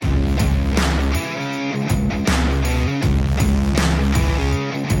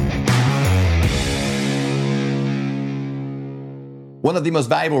One of the most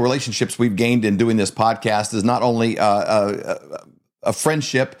valuable relationships we've gained in doing this podcast is not only a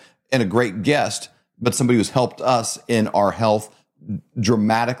friendship and a great guest, but somebody who's helped us in our health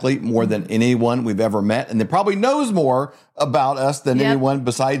dramatically more than anyone we've ever met, and that probably knows more about us than anyone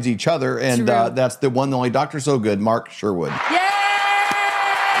besides each other. And that's the one and only Dr. So Good, Mark Sherwood. Yay!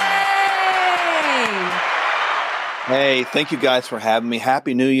 Hey, thank you guys for having me.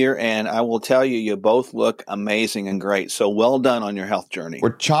 Happy New Year. And I will tell you, you both look amazing and great. So well done on your health journey.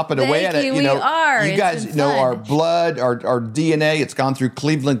 We're chopping away at it. You know, you guys know our blood, our DNA. It's gone through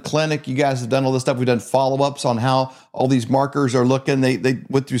Cleveland Clinic. You guys have done all this stuff. We've done follow-ups on how all these markers are looking. They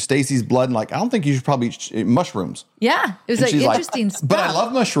went through Stacy's blood and I don't think you should probably eat mushrooms. Yeah. It was interesting stuff. But I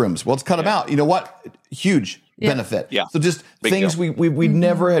love mushrooms. Well, let's cut them out. You know what? Huge benefit. Yeah. So just Big things deal. we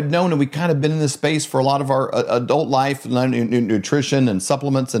never had known, and we kind of been in this space for a lot of our adult life, nutrition and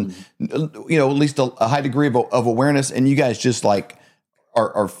supplements, and at least a high degree of awareness. And you guys just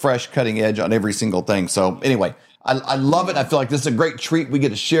are fresh, cutting edge on every single thing. So anyway, I love it. I feel like this is a great treat. We get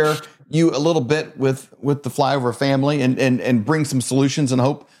to share you a little bit with the Flyover family and bring some solutions and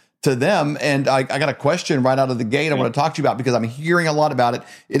hope to them. And I got a question right out of the gate I want to talk to you about, because I'm hearing a lot about it.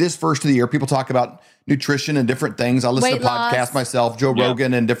 It is first of the year. People talk about nutrition and different things. I listen to podcasts myself, Joe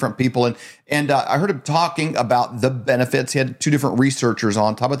Rogan and different people. And I heard him talking about the benefits. He had two different researchers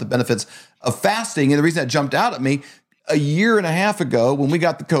on talk about the benefits of fasting. And the reason that jumped out at me, a year and a half ago when we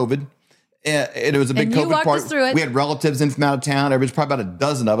got the COVID, and it was a big COVID party. We had relatives in from out of town. There was probably about a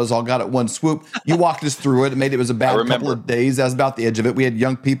dozen of us all got at one swoop. You walked us through it. It was a bad couple of days. I was about the edge of it. We had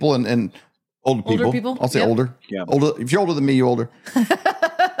young people and older people. I'll say older. Yeah. Older. If you're older than me, you're older.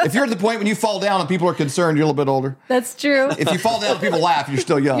 If you're at the point when you fall down and people are concerned, you're a little bit older. That's true. If you fall down and people laugh, you're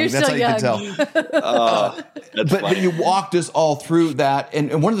still young. That's how you can tell. But you walked us all through that.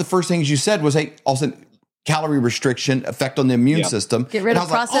 And one of the first things you said was, hey, also calorie restriction, effect on the immune system. Get rid of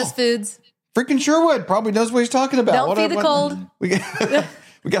processed foods. Freaking Sherwood probably knows what he's talking about. Don't feed the cold. We guys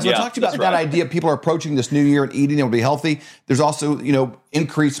want to talk to you about that idea. People are approaching this new year and eating. It'll be healthy. There's also,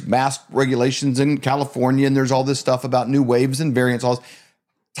 increased mask regulations in California, and there's all this stuff about new waves and variants. All this.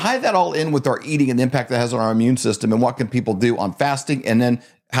 Tie that all in with our eating and the impact that has on our immune system, and what can people do on fasting, and then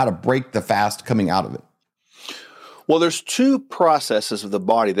how to break the fast coming out of it. Well, there's two processes of the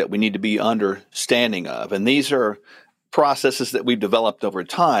body that we need to be understanding of, and these are processes that we've developed over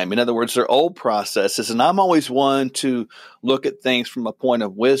time. In other words, they're old processes, and I'm always one to look at things from a point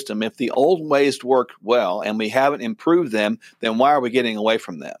of wisdom. If the old ways worked well and we haven't improved them, then why are we getting away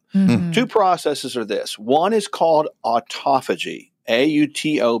from them? Mm-hmm. Two processes are this. One is called autophagy,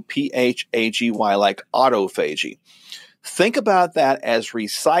 AUTOPHAGY, like autophagy. Think about that as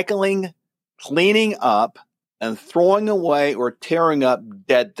recycling, cleaning up, and throwing away or tearing up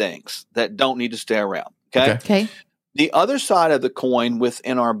dead things that don't need to stay around. Okay. The other side of the coin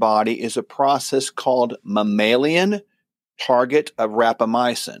within our body is a process called mammalian target of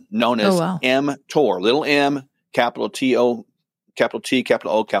rapamycin, known as mTOR, little m, capital T-O, capital T,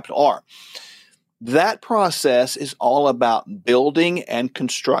 capital O, capital R. That process is all about building and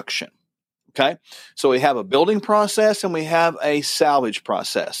construction. Okay. So we have a building process and we have a salvage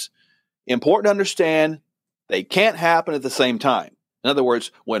process. Important to understand, they can't happen at the same time. In other words,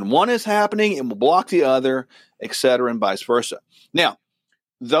 when one is happening, it will block the other, et cetera, and vice versa. Now,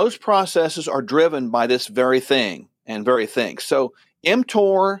 those processes are driven by this very thing and very thing. So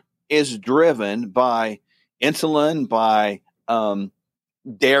mTOR is driven by insulin, by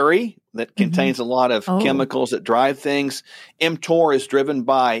dairy that contains a lot of chemicals that drive things. mTOR is driven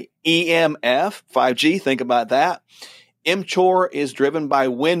by EMF, 5G, think about that. mTOR is driven by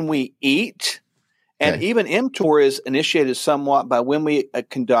when we eat. And even mTOR is initiated somewhat by when we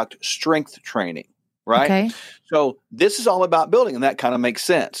conduct strength training, right? Okay. So this is all about building, and that kind of makes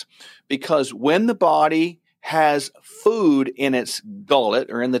sense. Because when the body has food in its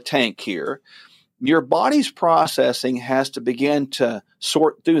gullet or in the tank here, your body's processing has to begin to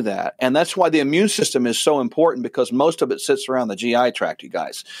sort through that. And that's why the immune system is so important, because most of it sits around the GI tract, you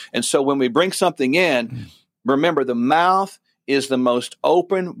guys. And so when we bring something in, remember the mouth is the most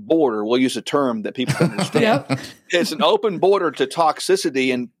open border. We'll use a term that people can understand. It's an open border to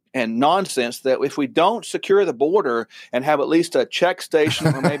toxicity and nonsense, that if we don't secure the border and have at least a check station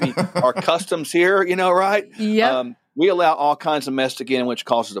or maybe our customs here, right? We allow all kinds of mess to get in, which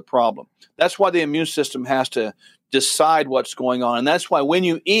causes a problem. That's why the immune system has to decide what's going on. And that's why when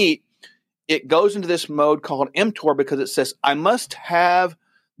you eat, it goes into this mode called mTOR, because it says, I must have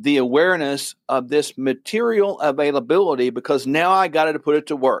the awareness of this material availability, because now I got to put it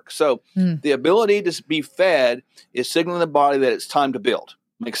to work. So the ability to be fed is signaling the body that it's time to build.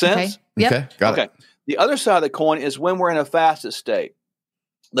 Make sense? Okay. Yep. Okay. Got it. The other side of the coin is when we're in a fasted state.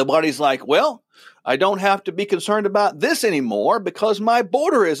 The body's like, well, I don't have to be concerned about this anymore because my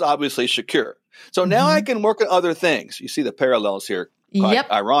border is obviously secure. So now I can work on other things. You see the parallels here, quite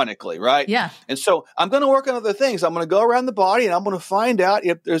ironically, right? Yeah. And so I'm going to work on other things. I'm going to go around the body and I'm going to find out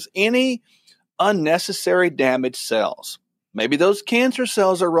if there's any unnecessary damaged cells. Maybe those cancer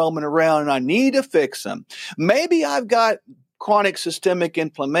cells are roaming around and I need to fix them. Maybe I've got chronic systemic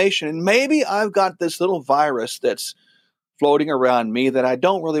inflammation, and maybe I've got this little virus that's floating around me that I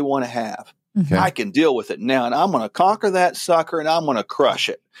don't really want to have. Okay. I can deal with it now, and I'm going to conquer that sucker, and I'm going to crush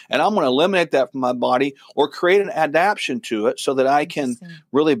it, and I'm going to eliminate that from my body or create an adaptation to it so that I can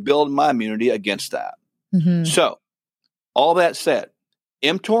really build my immunity against that. So, all that said,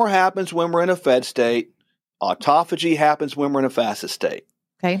 mTOR happens when we're in a fed state. Autophagy happens when we're in a fasted state.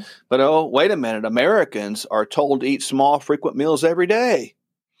 Okay. But, oh, wait a minute. Americans are told to eat small, frequent meals every day.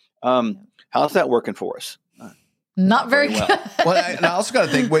 How's that working for us? Not very well. Good. Well, and I also got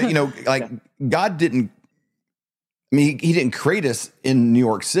to think, well, like God didn't, I mean, he didn't create us in New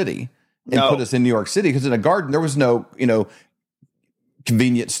York City and put us in New York City, because in a garden, there was no,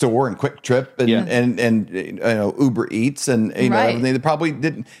 convenience store and Quick Trip and Uber Eats and, everything. They probably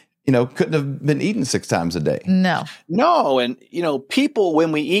didn't, couldn't have been eaten 6 times a day. No. And, people,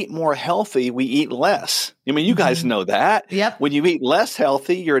 when we eat more healthy, we eat less. I mean, you guys know that. Yep. When you eat less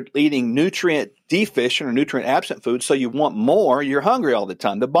healthy, you're eating nutrient deficient or nutrient absent food. So you want more. You're hungry all the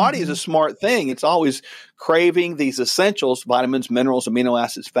time. The body is a smart thing. It's always craving these essentials, vitamins, minerals, amino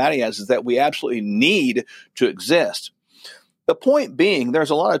acids, fatty acids that we absolutely need to exist. The point being,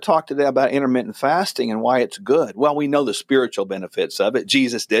 there's a lot of talk today about intermittent fasting and why it's good. Well, we know the spiritual benefits of it.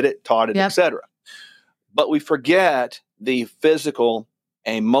 Jesus did it, taught it, etc. But we forget the physical,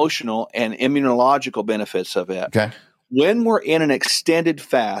 emotional, and immunological benefits of it. Okay. When we're in an extended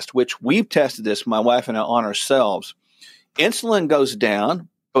fast, which we've tested this, my wife and I, on ourselves, insulin goes down,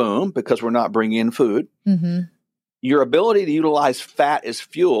 boom, because we're not bringing in food. Your ability to utilize fat as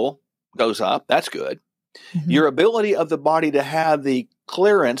fuel goes up. That's good. Your ability of the body to have the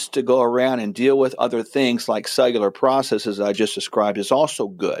clearance to go around and deal with other things like cellular processes I just described is also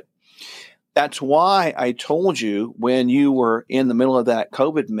good. That's why I told you when you were in the middle of that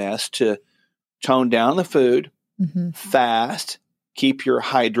COVID mess to tone down the food, fast, keep your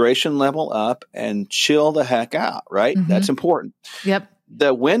hydration level up, and chill the heck out, right? That's important. Yep.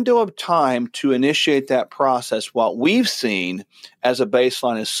 The window of time to initiate that process, what we've seen as a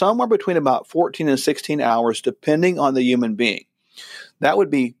baseline, is somewhere between about 14 and 16 hours, depending on the human being. That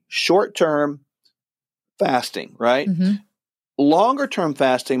would be short-term fasting, right? Longer-term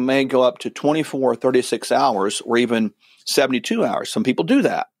fasting may go up to 24 or 36 hours or even 72 hours. Some people do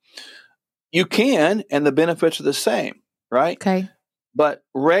that. You can, and the benefits are the same, right? Okay. But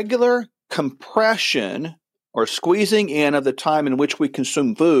regular compression or squeezing in of the time in which we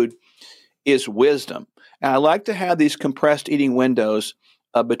consume food is wisdom. And I like to have these compressed eating windows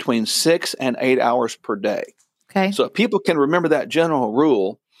of between 6 and 8 hours per day. Okay. So if people can remember that general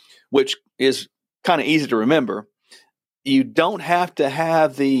rule, which is kind of easy to remember, you don't have to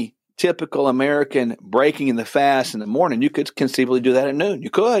have the typical American breaking in the fast in the morning. You could conceivably do that at noon. You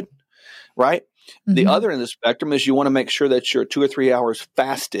could, right? The other end of the spectrum is you want to make sure that you're 2 or 3 hours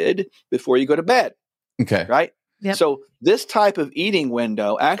fasted before you go to bed. Okay. Right? Yep. So this type of eating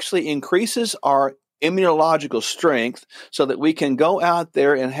window actually increases our immunological strength so that we can go out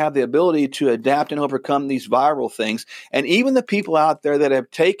there and have the ability to adapt and overcome these viral things. And even the people out there that have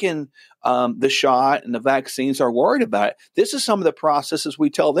taken the shot and the vaccines are worried about it. This is some of the processes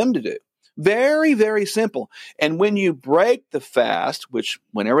we tell them to do. Very, very simple. And when you break the fast, which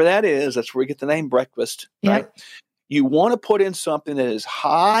whenever that is, that's where we get the name breakfast, right? You want to put in something that is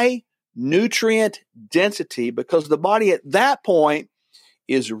high nutrient density, because the body at that point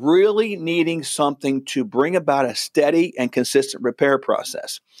is really needing something to bring about a steady and consistent repair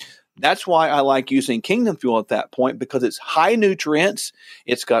process. That's why I like using Kingdom Fuel at that point, because it's high nutrients.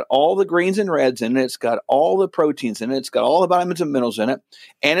 It's got all the greens and reds in it. It's got all the proteins in it. It's got all the vitamins and minerals in it.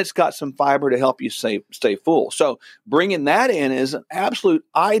 And it's got some fiber to help you stay full. So bringing that in is an absolute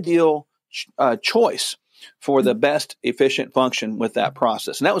ideal choice for the best efficient function with that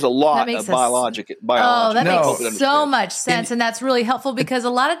process. And that was a lot of biological. Oh, that makes so much sense. And that's really helpful, because a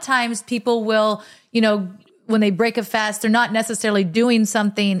lot of times people will, when they break a fast, they're not necessarily doing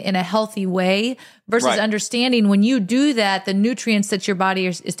something in a healthy way versus Right. understanding when you do that, the nutrients that your body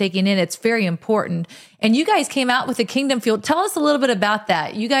is taking in, it's very important. And you guys came out with the Kingdom Fuel. Tell us a little bit about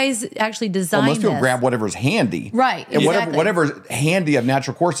that. You guys actually designed Most people this. grab whatever's handy. Right, And exactly. whatever's handy of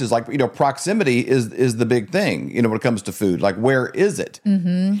natural courses, like, proximity is the big thing, when it comes to food. Like, where is it?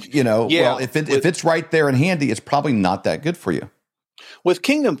 Mm-hmm. Yeah. Well, if it's right there and handy, it's probably not that good for you. With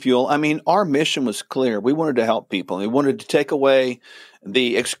Kingdom Fuel, I mean, our mission was clear. We wanted to help people. We wanted to take away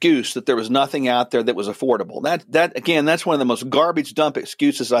the excuse that there was nothing out there that was affordable. That again, that's one of the most garbage dump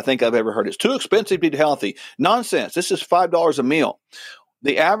excuses I think I've ever heard. It's too expensive to eat healthy. Nonsense. This is $5 a meal.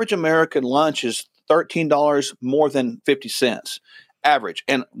 The average American lunch is $13 more than 50 cents average.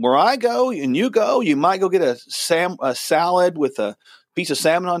 And where I go and you go, you might go get a salad with a piece of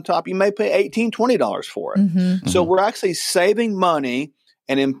salmon on top. You may pay $18, $20 for it. Mm-hmm. So we're actually saving money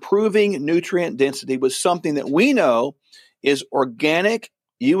and improving nutrient density with something that we know is organic,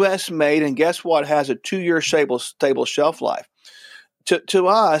 U.S. made, and guess what? Has a 2-year stable shelf life. To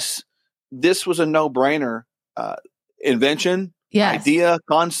us, this was a no-brainer invention, Yes. idea,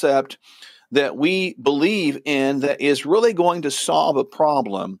 concept that we believe in that is really going to solve a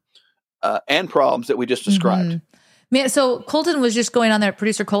problem and problems that we just described. Mm-hmm. Man, so Colton was just going on there,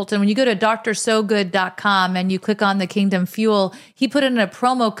 producer Colton. When you go to drsogood.com and you click on the Kingdom Fuel, he put in a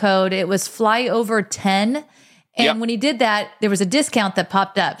promo code. It was flyover10. And Yep. when he did that, there was a discount that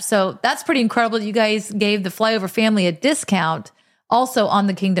popped up. So that's pretty incredible that you guys gave the Flyover family a discount also on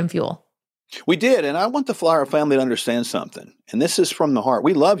the Kingdom Fuel. We did. And I want the Flyer family to understand something. And this is from the heart.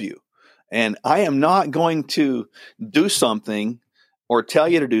 We love you. And I am not going to do something or tell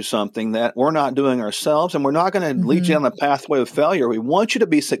you to do something that we're not doing ourselves. And we're not going to lead you down the pathway of failure. We want you to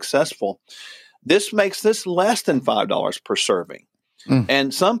be successful. This makes this less than $5 per serving.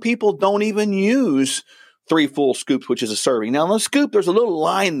 And some people don't even use 3 full scoops, which is a serving. Now, on the scoop, there's a little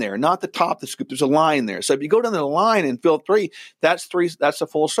line there, not the top of the scoop. There's a line there. So if you go down the line and fill 3, that's a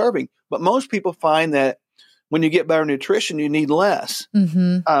full serving. But most people find that when you get better nutrition, you need less.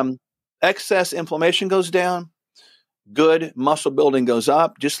 Mm-hmm. Excess inflammation goes down. Good muscle building goes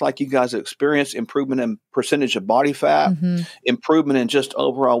up, just like you guys have experienced improvement in percentage of body fat, improvement in just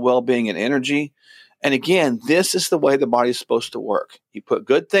overall well-being and energy. And again, this is the way the body's supposed to work. You put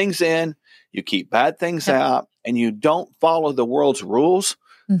good things in, you keep bad things out, and you don't follow the world's rules.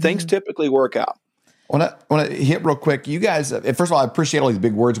 Things typically work out. I want to hit real quick. You guys, first of all, I appreciate all these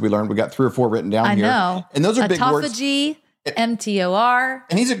big words we learned. We got 3 or 4 written down here. I know. And those are big words. Autophagy, MTOR.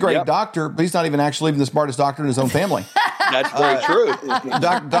 And he's a great doctor, but he's not even actually even the smartest doctor in his own family. That's very true.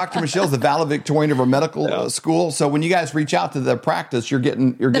 Dr. Michelle's the valedictorian of our medical school. So when you guys reach out to the practice, you're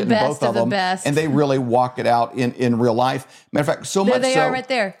getting best both of of the them, best. and they really walk it out in real life. Matter of fact, so There much they so are right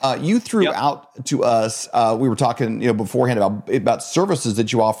there. You threw out to us. We were talking beforehand about services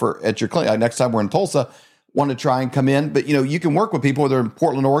that you offer at your clinic. Next time we're in Tulsa, want to try and come in, but you can work with people whether in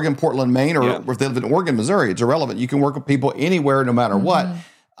Portland, Oregon, Portland, Maine, or if they live in Oregon, Missouri. It's irrelevant. You can work with people anywhere, no matter what.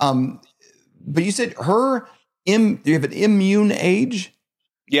 But you said you have an immune age.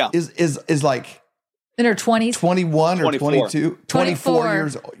 Yeah. Is like In her 20s. 21 or 24. 22, 24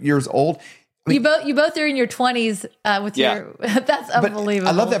 years old. I mean, You both are in your 20s with your, that's unbelievable.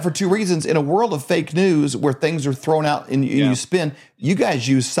 I love that for 2 reasons. In a world of fake news where things are thrown out and you spin, you guys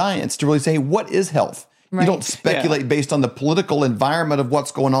use science to really say, hey, what is health? Right. You don't speculate based on the political environment of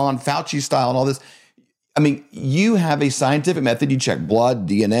what's going on, Fauci style and all this. I mean, you have a scientific method. You check blood,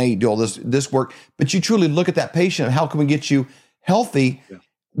 DNA, do all this work, but you truly look at that patient. How can we get you healthy? Yeah.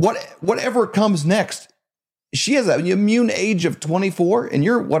 Whatever comes next. She has an immune age of 24, and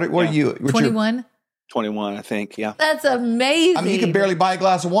you're what are you? 21. 21, I think. Yeah, that's amazing. I mean, you can barely buy a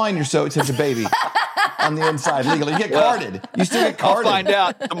glass of wine. You're such a baby on the inside legally. You get carded. You still get carded. I'll find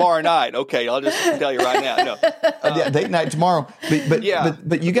out tomorrow night. Okay, I'll just tell you right now. No, date night tomorrow. But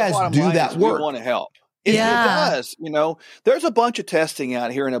you guys do that work. We want to help. It does. There's a bunch of testing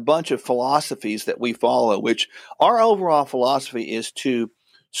out here and a bunch of philosophies that we follow, which our overall philosophy is to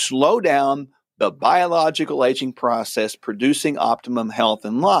slow down the biological aging process, producing optimum health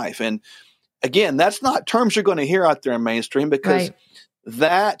in life. And again, that's not terms you're going to hear out there in mainstream because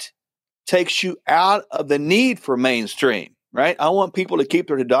that takes you out of the need for mainstream, right? I want people to keep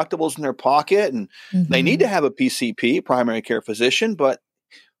their deductibles in their pocket, and they need to have a PCP, primary care physician, but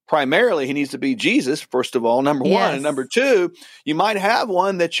primarily he needs to be Jesus, first of all, number one. And number two, you might have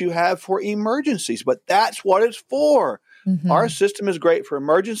one that you have for emergencies, but that's what it's for. Our system is great for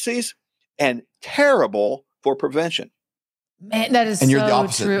emergencies and terrible for prevention. Man, that is so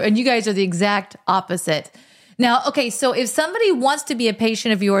true. And you guys are the exact opposite. Now, okay, so if somebody wants to be a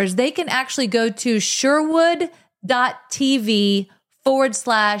patient of yours, they can actually go to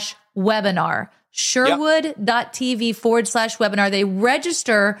Sherwood.tv/webinar. Sherwood.tv/webinar. They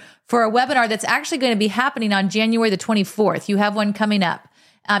register for a webinar that's actually going to be happening on January the 24th. You have one coming up.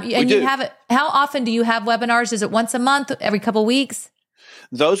 And you have it. How often do you have webinars? Is it once a month, every couple of weeks?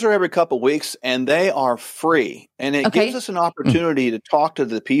 Those are every couple of weeks, and they are free. And it gives us an opportunity to talk to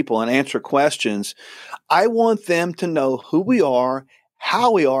the people and answer questions. I want them to know who we are,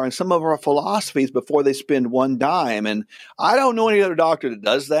 how we are, and some of our philosophies before they spend one dime. And I don't know any other doctor that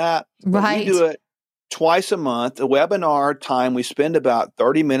does that. Right. We do it twice a month. A webinar time, we spend about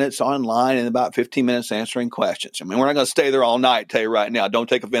 30 minutes online and about 15 minutes answering questions. I mean, we're not going to stay there all night, tell you right now. Don't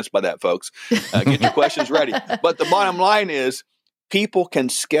take offense by that, folks. Get your questions ready. But the bottom line is, people can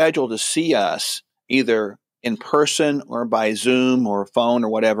schedule to see us either in person or by Zoom or phone or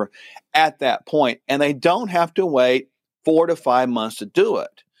whatever at that point. And they don't have to wait 4 to 5 months to do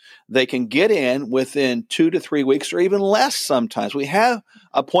it. They can get in within 2 to 3 weeks or even less sometimes. We have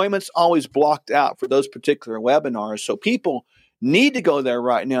appointments always blocked out for those particular webinars. So people need to go there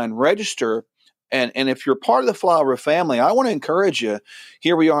right now and register. And if you're part of the Flyover family, I want to encourage you.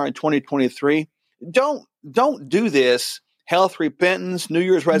 Here we are in 2023. Don't do this health repentance, New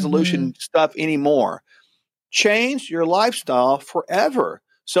Year's resolution stuff anymore. Change your lifestyle forever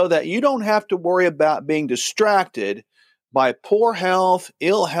so that you don't have to worry about being distracted by poor health,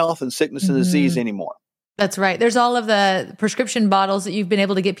 ill health, and sickness and disease anymore. That's right. There's all of the prescription bottles that you've been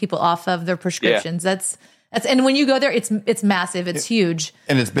able to get people off of their prescriptions. Yeah. That's and when you go there, it's massive. It's huge.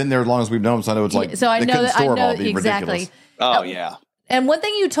 And it's been there as long as we've known them. So I know it's like, so I know exactly. Ridiculous. Oh, yeah. And one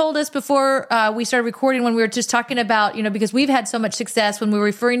thing you told us before we started recording, when we were just talking about, because we've had so much success when we were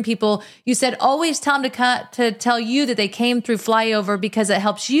referring people, you said always tell them to tell you that they came through Flyover because it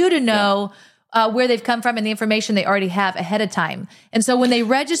helps you to know where they've come from and the information they already have ahead of time. And so when they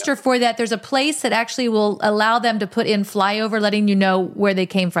register for that, there's a place that actually will allow them to put in Flyover, letting you know where they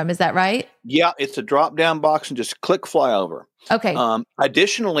came from. Is that right? Yeah, it's a drop-down box and just click Flyover. Okay.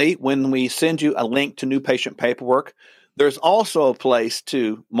 Additionally, when we send you a link to new patient paperwork, there's also a place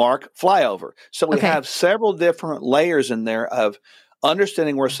to mark Flyover. So we have several different layers in there of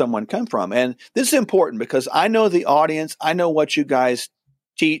understanding where someone come from. And this is important because I know the audience. I know what you guys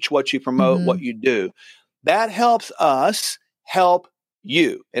teach, what you promote, what you do. That helps us help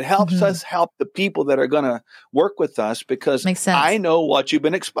you. It helps us help the people that are going to work with us because I know what you've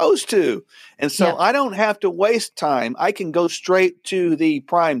been exposed to. And so I don't have to waste time. I can go straight to the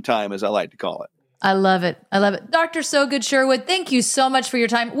prime time, as I like to call it. I love it. I love it. Dr. So Good Sherwood, thank you so much for your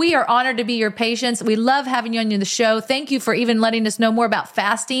time. We are honored to be your patients. We love having you on the show. Thank you for even letting us know more about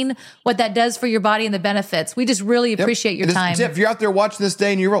fasting, what that does for your body and the benefits. We just really appreciate your time. If you're out there watching this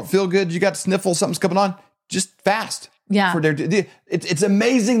day and you don't feel good, you got sniffles, something's coming on, just fast. Yeah. It's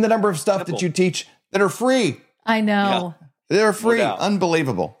amazing the number of stuff that you teach that are free. I know. Yeah. They're free. No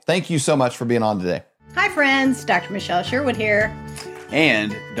Unbelievable. Thank you so much for being on today. Hi, friends. Dr. Michelle Sherwood here.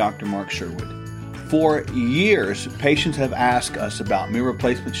 And Dr. Mark Sherwood. For years, patients have asked us about meal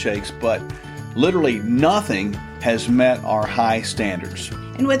replacement shakes, but literally nothing has met our high standards.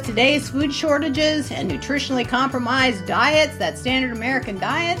 And with today's food shortages and nutritionally compromised diets, that standard American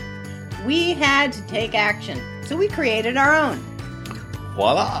diet, we had to take action. So we created our own.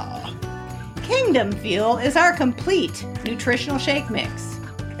 Voila! Kingdom Fuel is our complete nutritional shake mix.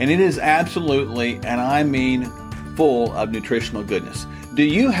 And it is absolutely, and I mean full of nutritional goodness. Do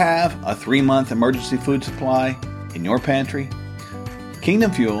you have a 3-month emergency food supply in your pantry?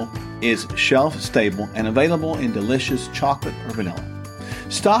 Kingdom Fuel is shelf stable and available in delicious chocolate or vanilla.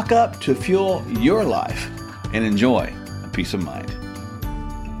 Stock up to fuel your life and enjoy a peace of mind.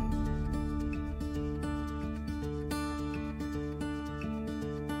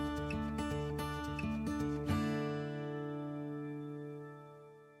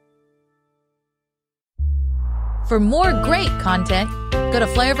 For more great content, go to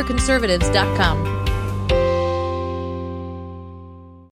flyoverconservatives.com.